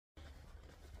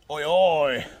Oi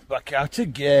oi, back out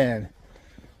again.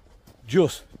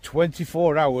 Just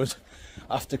 24 hours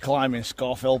after climbing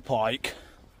Scafell Pike.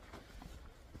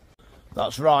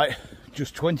 That's right,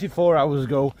 just 24 hours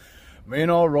ago, me and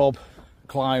old Rob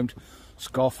climbed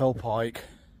Scafell Pike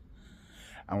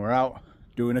and we're out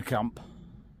doing a camp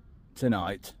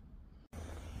tonight.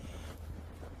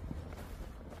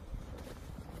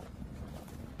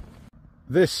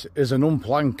 This is an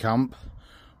unplanned camp.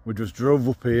 We just drove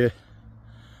up here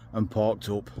and parked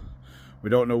up. We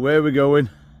don't know where we're going,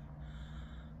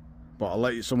 but I'll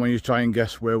let someone you try and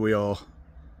guess where we are.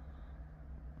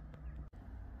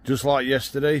 Just like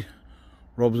yesterday,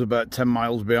 Rob's about 10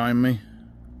 miles behind me.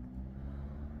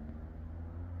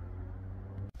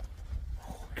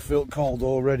 I feel cold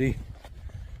already.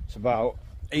 It's about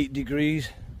 8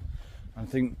 degrees. I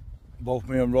think both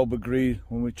me and Rob agreed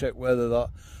when we checked weather that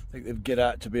I think they'd get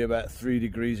out to be about 3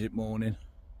 degrees at morning.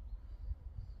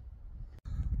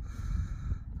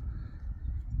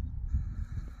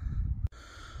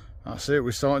 That's it,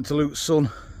 we're starting to lose sun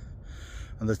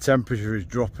and the temperature is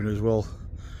dropping as well.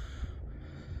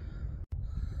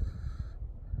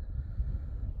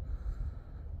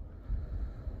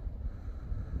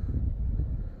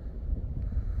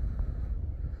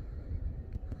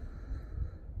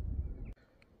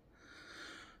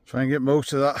 Try and get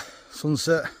most of that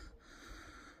sunset.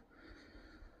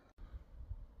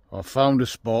 I found a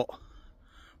spot,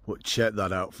 but check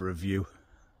that out for a view.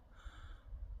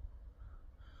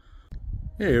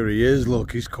 Here he is,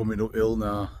 look, he's coming uphill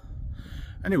now.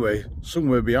 Anyway,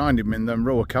 somewhere behind him in them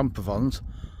row of camper vans,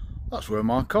 that's where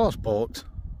my car's parked.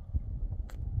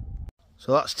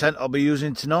 So that's tent I'll be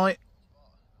using tonight.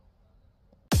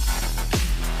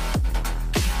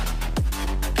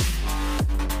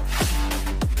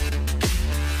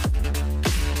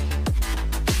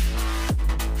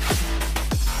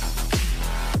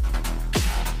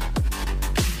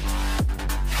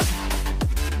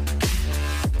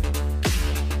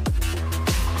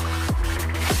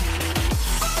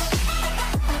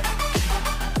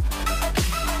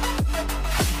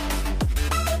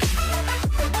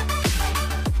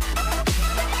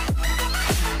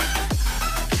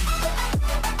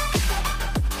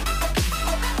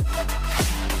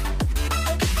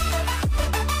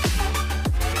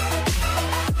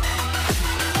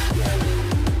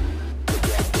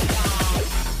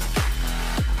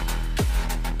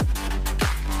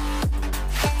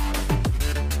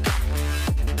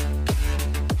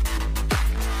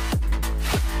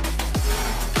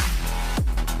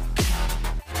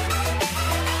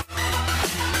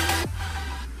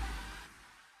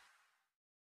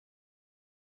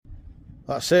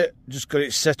 That's it, just got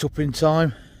it set up in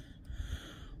time.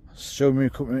 I'll show me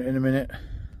equipment in a minute.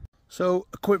 So,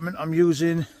 equipment I'm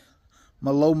using,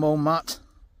 my Lomo mat,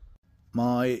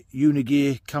 my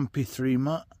Unigear Campy 3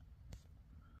 mat,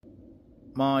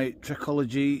 my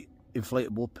Trekology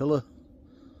inflatable pillar,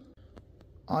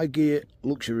 iGear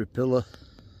luxury pillar,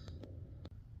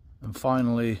 and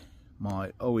finally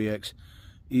my OEX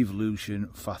Evolution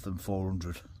Fathom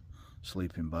 400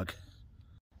 sleeping bag.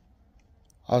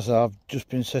 As I've just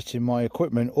been setting my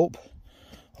equipment up,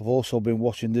 I've also been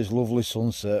watching this lovely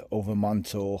sunset over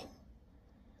Mantor.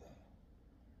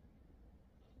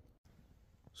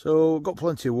 So, got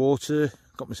plenty of water,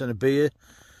 got myself a beer,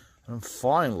 and I'm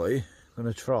finally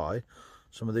going to try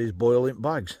some of these boiling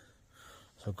bags.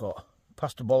 So I've got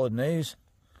pasta bolognese,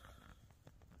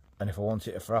 and if I want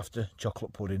it for after,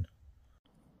 chocolate pudding.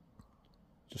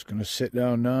 Just going to sit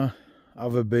down now,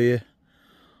 have a beer,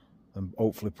 and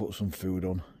hopefully put some food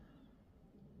on.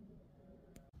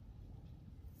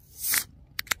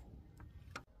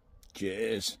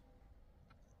 Cheers.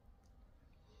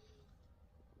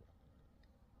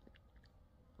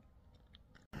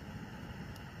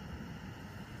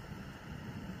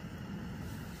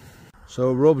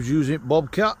 So Rob's using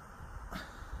Bobcat.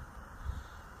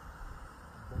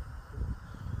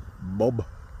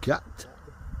 Bobcat.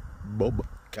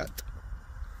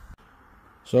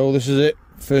 So this is it.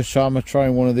 First time I'm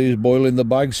trying one of these boiling the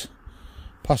bags.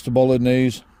 Pasta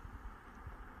bolognese.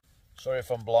 Sorry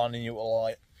if I'm blinding you with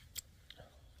light.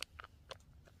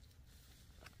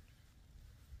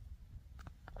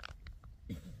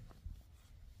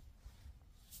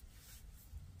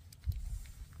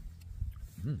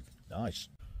 Nice.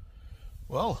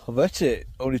 Well, I've ate it.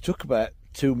 Only took about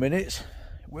 2 minutes.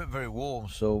 It weren't very warm,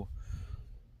 so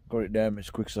got it down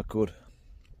as quick as I could.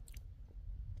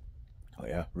 Oh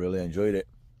yeah, really enjoyed it.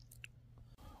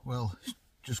 Well, it's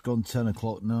just gone 10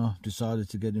 o'clock now. Decided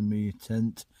to get in my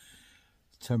tent.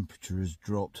 The temperature has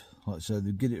dropped. Like I said,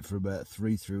 they get it for about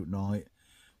 3 through night,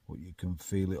 but you can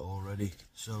feel it already.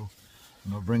 So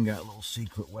And I'll bring out a little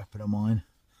secret weapon of mine,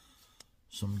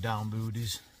 some down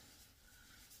booties.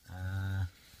 I'm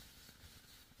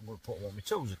going to put one. My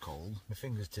toes are cold, my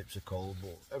fingertips are cold,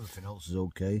 but everything else is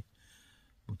okay.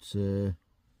 But I'm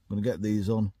going to get these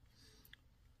on,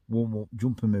 warm up,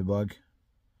 jump in my bag,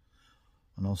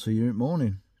 and I'll see you in the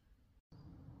morning.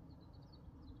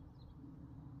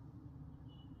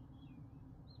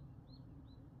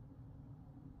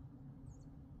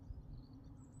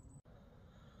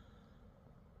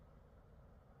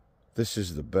 This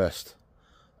is the best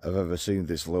I've ever seen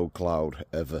this low cloud,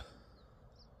 ever.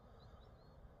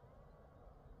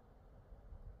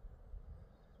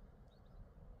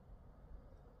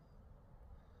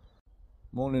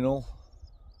 Morning all,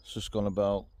 it's just gone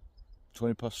about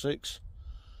 20 past 6.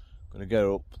 Gonna get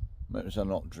up, make myself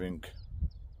not drink,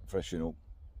 freshen up.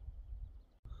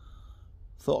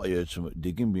 Thought I heard something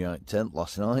digging behind the tent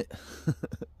last night.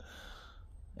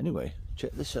 Anyway,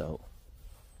 check this out.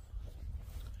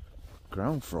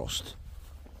 Ground frost.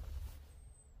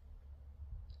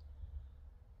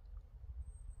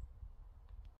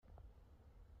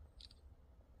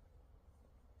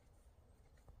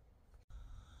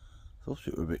 Thought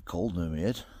it were a bit cold near my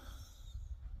head.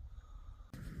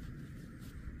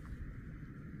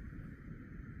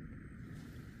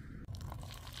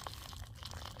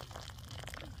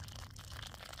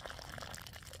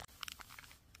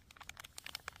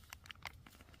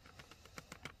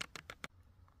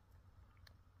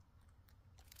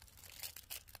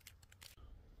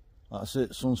 That's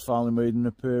it, sun's finally made an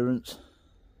appearance.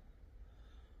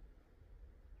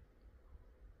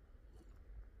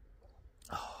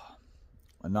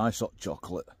 A nice hot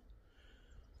chocolate.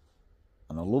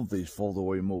 And I love these fold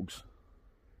away mugs.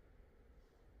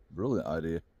 Brilliant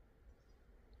idea.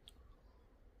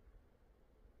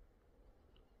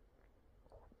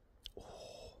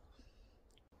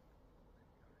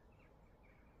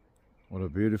 What a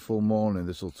beautiful morning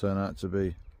this will turn out to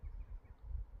be.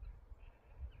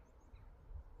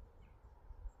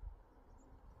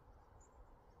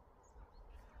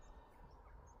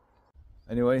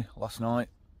 Anyway, last night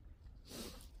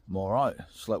I'm alright,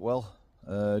 slept well,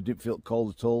 didn't feel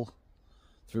cold at all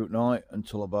through the night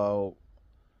until about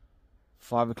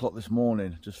 5 o'clock this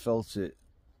morning. Just felt it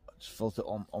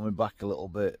on my back a little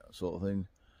bit, sort of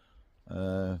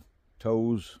thing.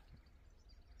 Toes,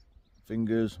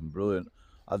 fingers, brilliant.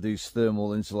 I had these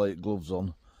thermal insulated gloves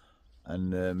on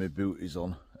and my booties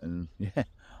on, and yeah,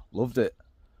 loved it.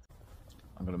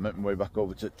 I'm going to make my way back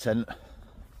over to the tent.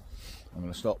 I'm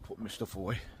going to start putting my stuff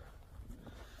away,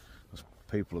 because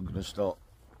people are going to start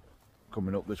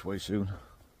coming up this way soon.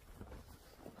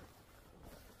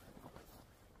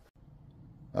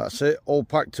 That's it, all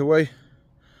packed away.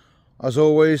 As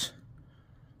always,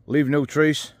 leave no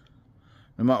trace,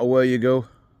 no matter where you go.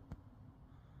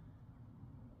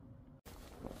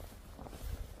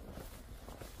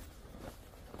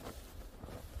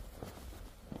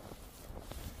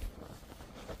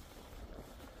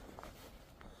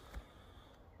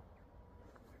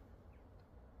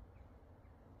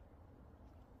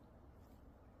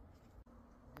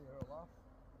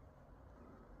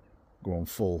 Go on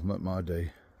full, make my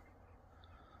day.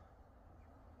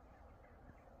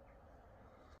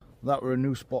 That were a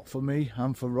new spot for me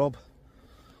and for Rob.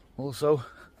 Also,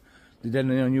 did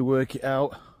anyone on you work it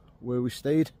out where we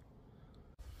stayed?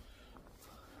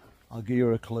 I'll give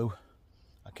you a clue.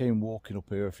 I came walking up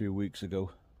here a few weeks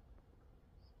ago,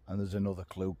 and there's another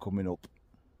clue coming up.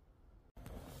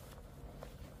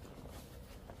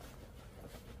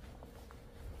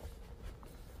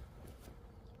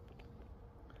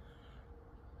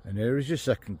 And here is your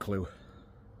second clue.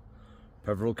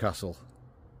 Peveril Castle.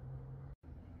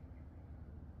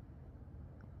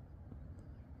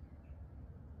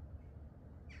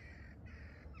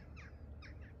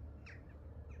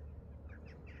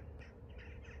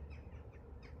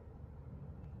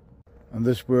 And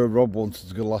this where Rob wanted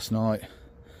to go last night. He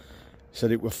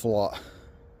said it was flat.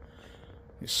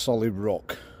 It's solid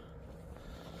rock.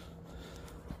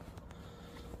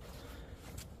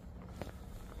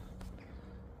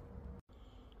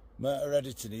 Matter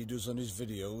editing he does on his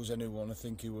videos, anyone I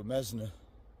think he were Mesner.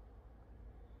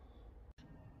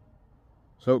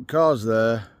 So cars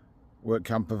there, where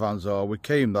camper vans are, we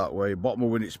came that way, bottom of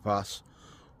Winnitt's Pass,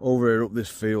 over here up this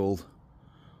field.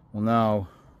 Well now,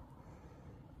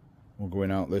 we're going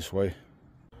out this way.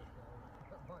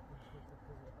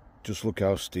 Just look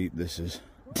how steep this is.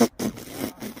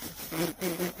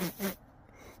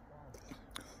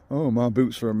 Oh, my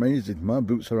boots are amazing. My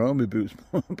boots are army boots.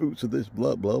 My boots are this,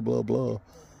 blah, blah, blah, blah.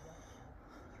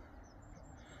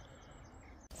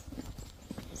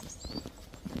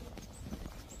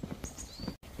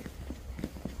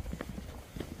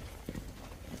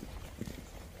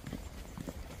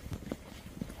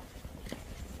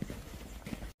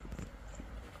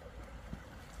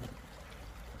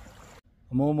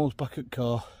 I'm almost back at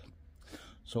car,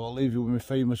 so I'll leave you with my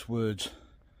famous words.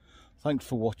 Thanks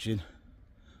for watching,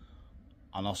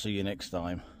 and I'll see you next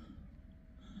time.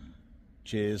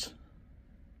 Cheers.